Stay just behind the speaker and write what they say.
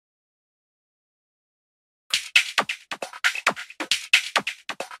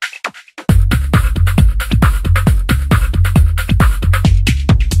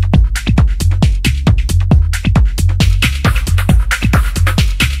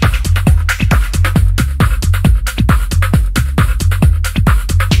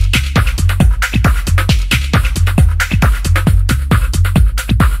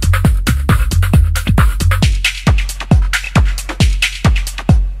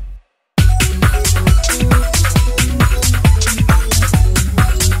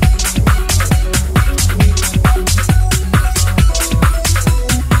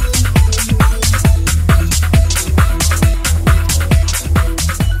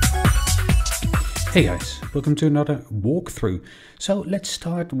Hey guys, welcome to another walkthrough. So let's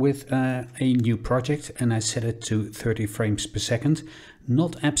start with a new project, and I set it to 30 frames per second.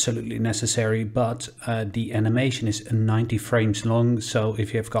 Not absolutely necessary, but the animation is 90 frames long. So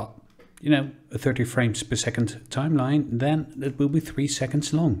if you've got, a 30 frames per second timeline, then it will be 3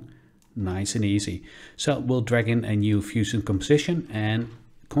 seconds long. Nice and easy. So we'll drag in a new Fusion composition and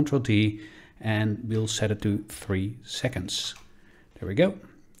Ctrl D, and we'll set it to 3 seconds. There we go.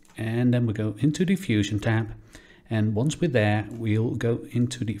 And then we go into the Fusion tab, and once we're there, we'll go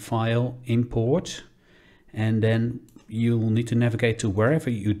into the file import, and then you'll need to navigate to wherever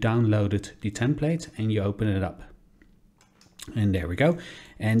you downloaded the template and you open it up. And there we go.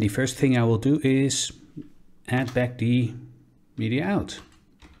 And the first thing I will do is add back the media out.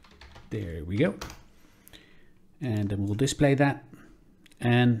 There we go. And then we'll display that,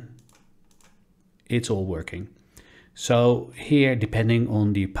 and it's all working. So here, depending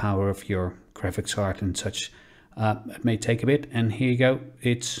on the power of your graphics card and such, it may take a bit, and here you go,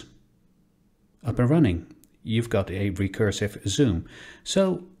 it's up and running. You've got a recursive zoom.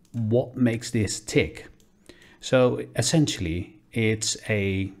 So what makes this tick? So essentially it's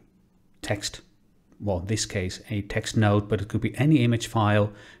a text, well, in this case a text node, but it could be any image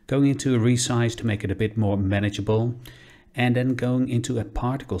file, going into a resize to make it a bit more manageable, and then going into a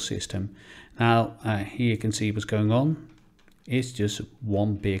particle system. Now here you can see what's going on. It's just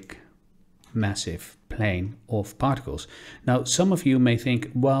one big massive plane of particles. Now some of you may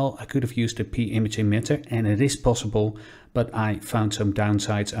think, well, I could have used a P-image emitter, and it is possible, but I found some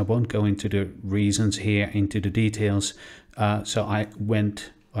downsides. I won't go into the reasons here, into the details. So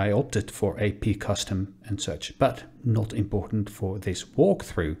I opted for a P-custom and such, but not important for this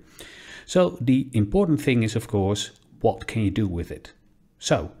walkthrough. So the important thing is, of course, what can you do with it?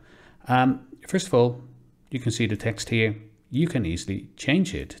 So first of all, you can see the text here. You can easily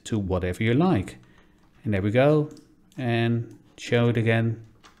change it to whatever you like. And there we go. And show it again.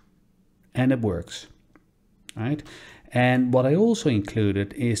 And it works. Right? And what I also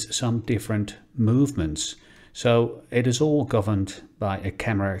included is some different movements. So it is all governed by a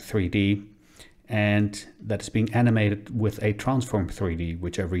camera 3D. And that is being animated with a transform 3D,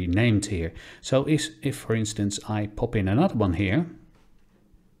 which I renamed here. So if for instance, I pop in another one here,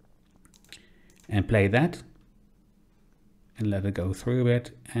 and play that, and let it go through a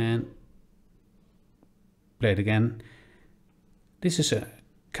bit, and play it again. This is a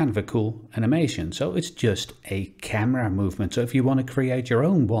kind of a cool animation. So it's just a camera movement. So if you want to create your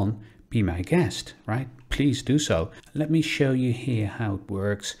own one, be my guest, right? Please do so. Let me show you here how it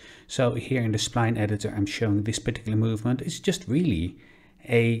works. So here in the spline editor, I'm showing this particular movement. It's just really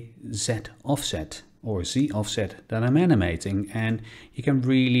a Z offset or Z offset that I'm animating, and you can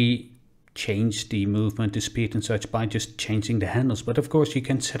really change the movement, the speed and such by just changing the handles. But of course you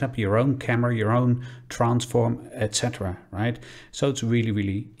can set up your own camera, your own transform, etc. right? So it's really,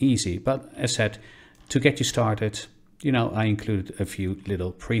 really easy. But as said, to get you started, I included a few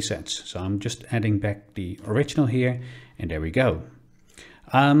little presets. So I'm just adding back the original here, and there we go.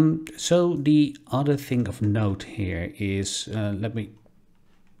 So the other thing of note here is, let me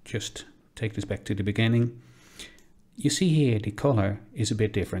just take this back to the beginning. You see here the color is a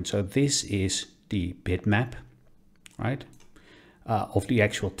bit different. So this is the bitmap, right, of the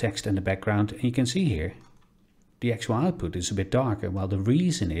actual text and the background. And you can see here the actual output is a bit darker. Well, the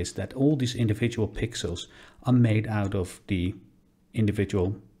reason is that all these individual pixels are made out of the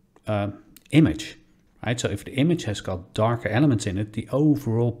individual image, right? So if the image has got darker elements in it, the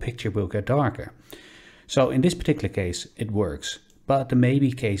overall picture will get darker. So in this particular case, it works. But there may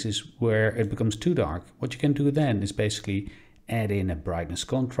be cases where it becomes too dark. What you can do then is basically add in a brightness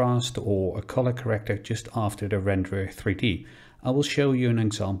contrast or a color corrector just after the renderer 3D. I will show you an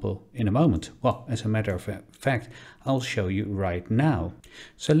example in a moment. Well, as a matter of fact, I'll show you right now.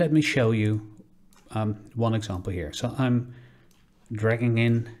 So let me show you one example here. So I'm dragging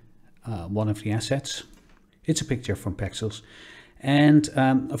in one of the assets. It's a picture from Pexels. And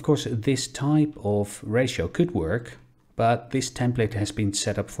of course, this type of ratio could work, but this template has been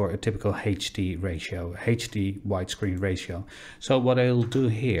set up for a typical HD ratio, HD widescreen ratio. So what I'll do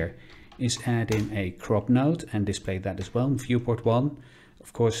here is add in a crop node and display that as well in viewport 1.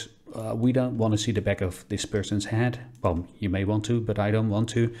 Of course, we don't want to see the back of this person's head. Well, you may want to, but I don't want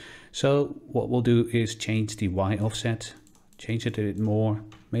to. So what we'll do is change the Y offset, change it a bit more,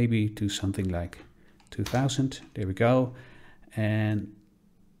 maybe to something like 2000. There we go. And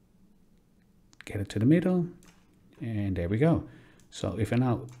get it to the middle. And there we go. So if I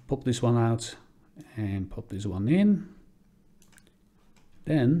now pop this one out and pop this one in,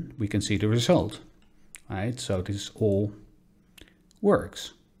 then we can see the result, right? So this all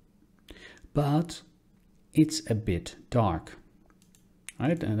works. but it's a bit dark,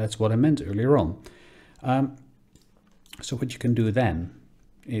 right? And that's what I meant earlier on. So what you can do then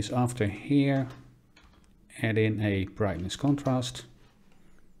is after here, add in a brightness contrast,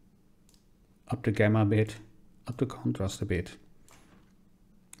 up the gamma a bit, up the contrast a bit.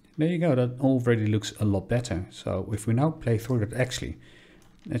 There you go, that already looks a lot better. So if we now play through that, actually,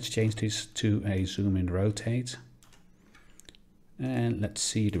 let's change this to a zoom and rotate. And let's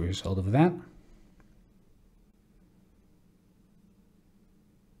see the result of that.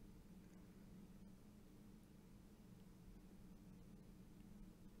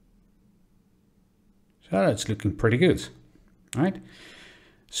 So that's looking pretty good, right?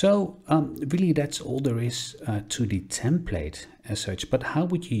 So really that's all there is to the template as such, but how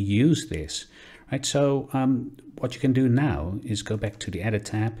would you use this, right? So what you can do now is go back to the edit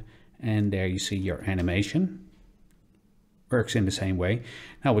tab, and there you see your animation. Works in the same way.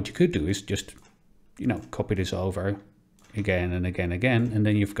 Now what you could do is just, you know, copy this over again and again, and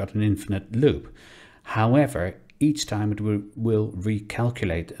then you've got an infinite loop. However, each time it will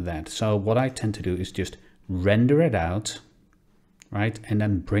recalculate that. So what I tend to do is just render it out, right? And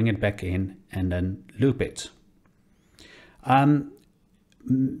then bring it back in and then loop it.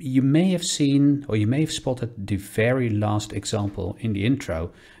 You may have seen, or you may have spotted the very last example in the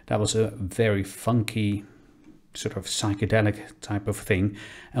intro. That was a very funky, sort of psychedelic type of thing.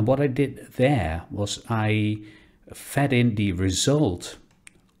 And what I did there was I fed in the result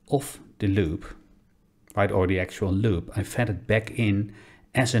of the loop, right, or the actual loop. I fed it back in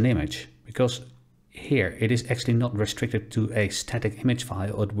as an image, because here it is actually not restricted to a static image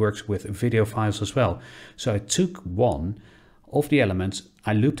file. It works with video files as well. So I took one of the elements,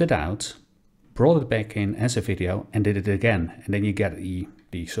 I looped it out, brought it back in as a video, and did it again, and then you get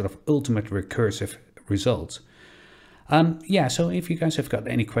the sort of ultimate recursive result. Yeah, so if you guys have got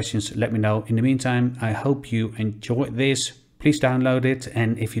any questions, let me know. In the meantime, I hope you enjoyed this. Please download it,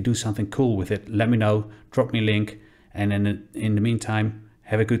 and if you do something cool with it, let me know. Drop me a link, and in the meantime,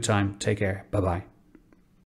 have a good time. Take care. Bye bye.